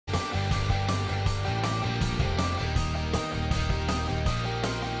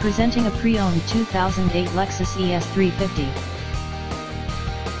Presenting a pre-owned 2008 Lexus ES 350.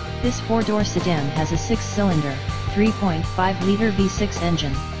 This four-door sedan has a six-cylinder, 3.5-liter V6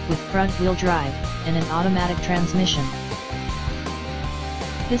 engine, with front-wheel drive, and an automatic transmission.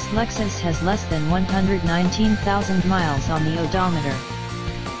 This Lexus has less than 119,000 miles on the odometer.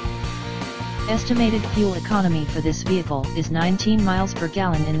 Estimated fuel economy for this vehicle is 19 miles per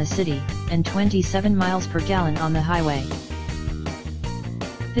gallon in the city, and 27 miles per gallon on the highway.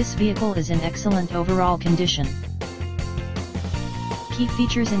 This vehicle is in excellent overall condition. Key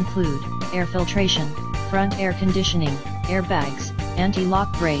features include air filtration, front air conditioning, airbags,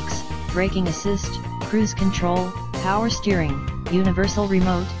 anti-lock brakes, braking assist, cruise control, power steering, universal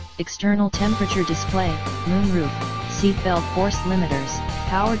remote, external temperature display, moonroof, seatbelt force limiters,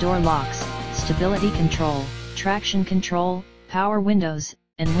 power door locks, stability control, traction control, power windows,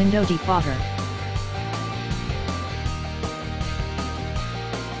 and window defogger.